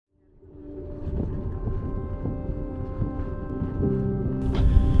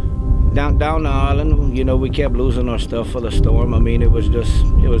Down the island, you know, we kept losing our stuff for the storm. I mean, it was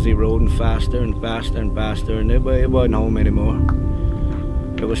eroding faster and faster and faster, and it wasn't home anymore.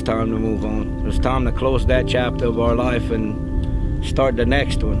 It was time to move on. It was time to close that chapter of our life and start the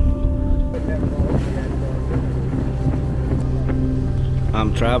next one.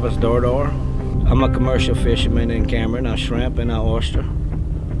 I'm Travis Dordor. I'm a commercial fisherman in Cameron. I shrimp and I oyster.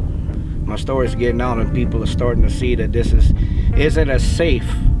 My story's getting out and people are starting to see that this isn't as safe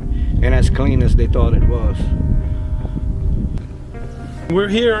and as clean as they thought it was. We're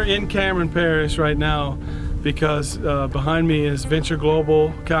here in Cameron Parish right now because behind me is Venture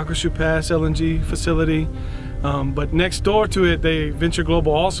Global Calcasieu Pass LNG facility. But next door to it, Venture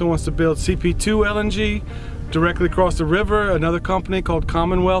Global also wants to build CP2 LNG directly across the river, another company called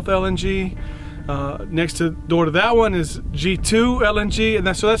Commonwealth LNG. Next door to that one is G2 LNG,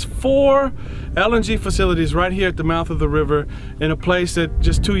 and so that's 4 LNG facilities right here at the mouth of the river in a place that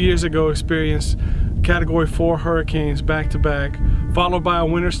just 2 years ago experienced Category 4 hurricanes back to back, followed by a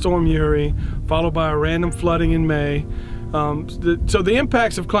winter storm Uri, followed by a random flooding in May. So the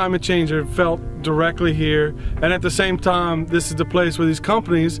impacts of climate change are felt directly here, and at the same time, this is the place where these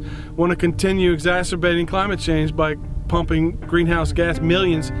companies want to continue exacerbating climate change by pumping greenhouse gas,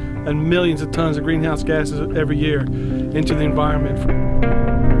 millions and millions of tons of greenhouse gases every year into the environment.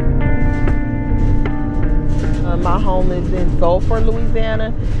 My home is in Sulphur,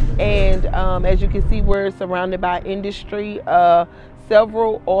 Louisiana, and as you can see, we're surrounded by industry,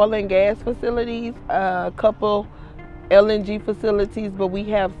 several oil and gas facilities, a couple LNG facilities, but we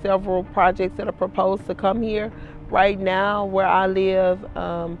have several projects that are proposed to come here. Right now, where I live,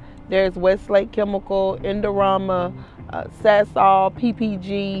 there's Westlake Chemical, Indorama, Sasol,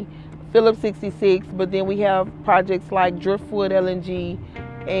 PPG, Phillips 66, but then we have projects like Driftwood LNG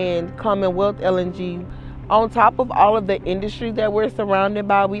and Commonwealth LNG. On top of all of the industry that we're surrounded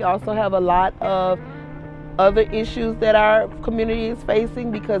by, we also have a lot of other issues that our community is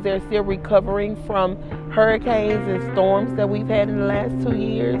facing because they're still recovering from hurricanes and storms that we've had in the last 2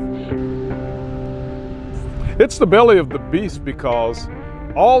 years. It's the belly of the beast because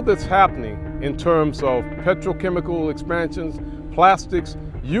all that's happening in terms of petrochemical expansions, plastics,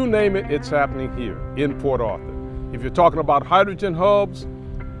 you name it, it's happening here in Port Arthur. If you're talking about hydrogen hubs,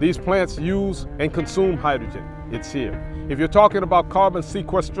 these plants use and consume hydrogen, it's here. If you're talking about carbon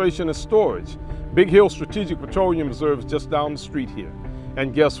sequestration and storage, Big Hill Strategic Petroleum Reserve is just down the street here.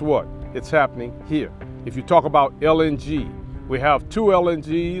 And guess what? It's happening here. If you talk about LNG, we have 2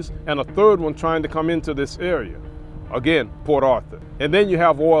 LNGs and a third one trying to come into this area. Again, Port Arthur. And then you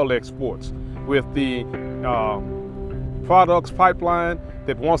have oil exports with the products pipeline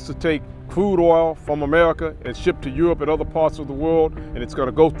that wants to take crude oil from America and ship to Europe and other parts of the world, and it's going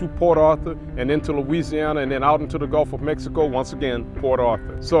to go through Port Arthur and into Louisiana and then out into the Gulf of Mexico, once again, Port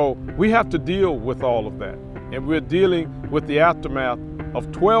Arthur. So we have to deal with all of that, and we're dealing with the aftermath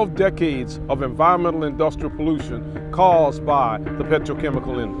of 12 decades of environmental industrial pollution caused by the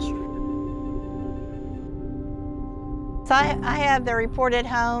petrochemical industry. So I have the report at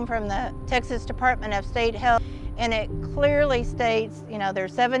home from the Texas Department of State Health, and it clearly states, you know,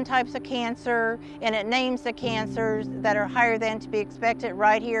 there's 7 types of cancer, and it names the cancers that are higher than to be expected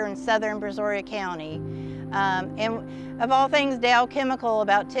right here in southern Brazoria County. And of all things, Dow Chemical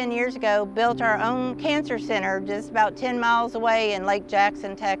about 10 years ago built our own cancer center just about 10 miles away in Lake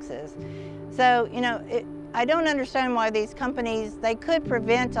Jackson, Texas. So, you know, I don't understand why these companies, they could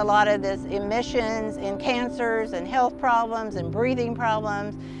prevent a lot of this emissions and cancers and health problems and breathing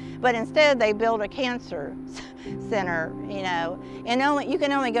problems, but instead they build a cancer center, you know, and you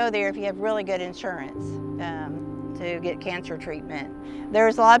can only go there if you have really good insurance to get cancer treatment.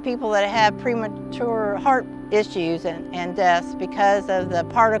 There's a lot of people that have premature heart issues and deaths because of the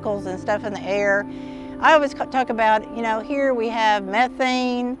particles and stuff in the air. I always talk about, you know, here we have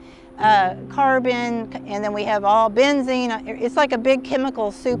methane, carbon, and then we have all benzene. It's like a big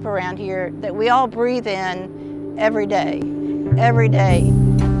chemical soup around here that we all breathe in every day, every day.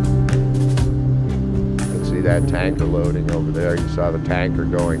 See that tanker loading over there. You saw the tanker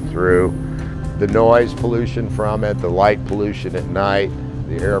going through. The noise pollution from it, the light pollution at night,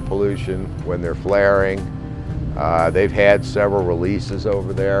 the air pollution when they're flaring. They've had several releases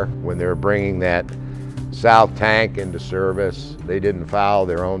over there. When they were bringing that south tank into service, they didn't follow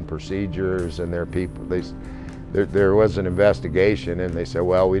their own procedures, and their people, there was an investigation, and they said,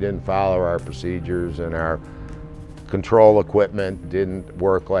 well, we didn't follow our procedures and our control equipment didn't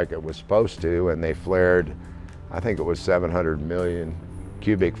work like it was supposed to, and they flared, I think it was 700 million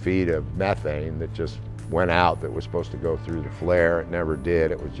cubic feet of methane that just went out that was supposed to go through the flare. It never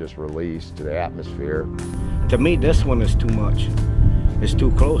did. It was just released to the atmosphere. To me, this one is too much. It's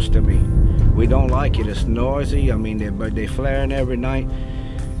too close to me. We don't like it. It's noisy. I mean, they're flaring every night.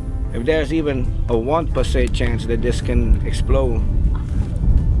 If there's even a 1% chance that this can explode,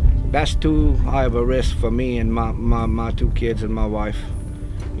 that's too high of a risk for me and my 2 kids and my wife.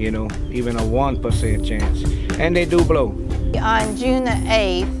 You know, even a 1% chance. And they do blow. On June the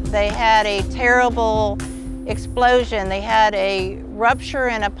 8th, they had a terrible explosion. They had a rupture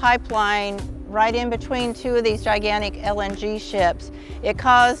in a pipeline right in between 2 of these gigantic LNG ships. It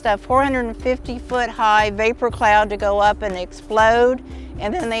caused a 450-foot high vapor cloud to go up and explode,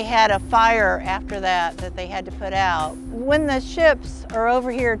 and then they had a fire after that they had to put out. When the ships are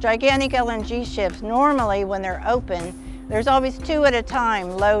over here, gigantic LNG ships, normally when they're open, there's always 2 at a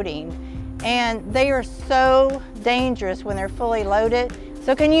time loading, and they are so dangerous when they're fully loaded.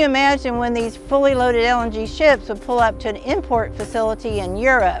 So can you imagine when these fully loaded LNG ships would pull up to an import facility in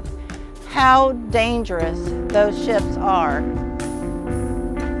Europe, how dangerous those ships are.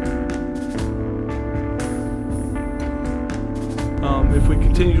 If we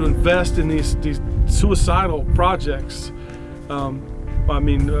continue to invest in these suicidal projects, I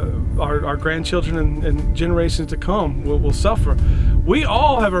mean, our grandchildren and generations to come will suffer. We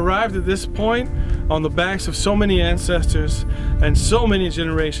all have arrived at this point on the backs of so many ancestors and so many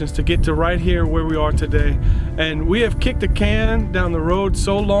generations to get to right here where we are today. And we have kicked the can down the road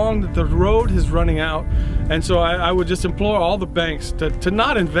so long that the road is running out. And so I would just implore all the banks to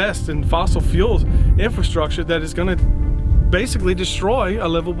not invest in fossil fuels infrastructure that is going to basically destroy a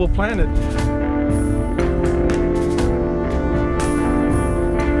livable planet.